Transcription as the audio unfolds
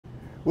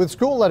With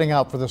school letting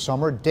out for the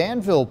summer,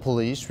 Danville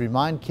police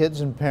remind kids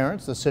and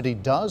parents the city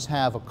does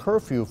have a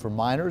curfew for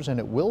minors and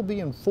it will be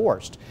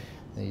enforced.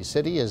 The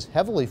city is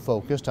heavily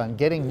focused on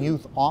getting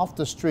youth off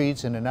the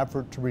streets in an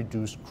effort to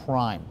reduce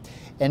crime.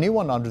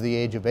 Anyone under the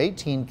age of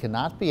 18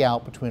 cannot be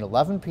out between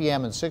 11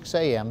 p.m. and 6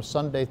 a.m.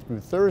 Sunday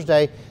through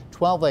Thursday,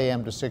 12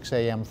 a.m. to 6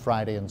 a.m.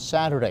 Friday and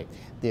Saturday.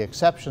 The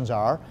exceptions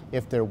are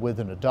if they're with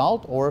an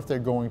adult or if they're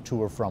going to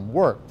or from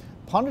work.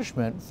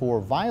 Punishment for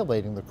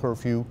violating the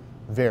curfew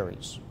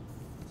varies.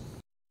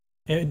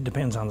 It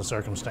depends on the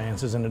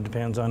circumstances, and it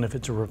depends on if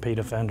it's a repeat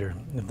offender.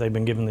 If they've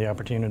been given the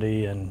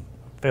opportunity and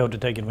failed to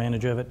take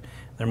advantage of it,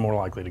 they're more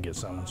likely to get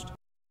summoned.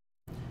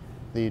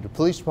 The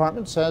police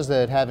department says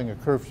that having a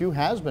curfew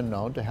has been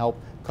known to help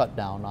cut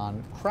down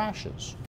on crashes.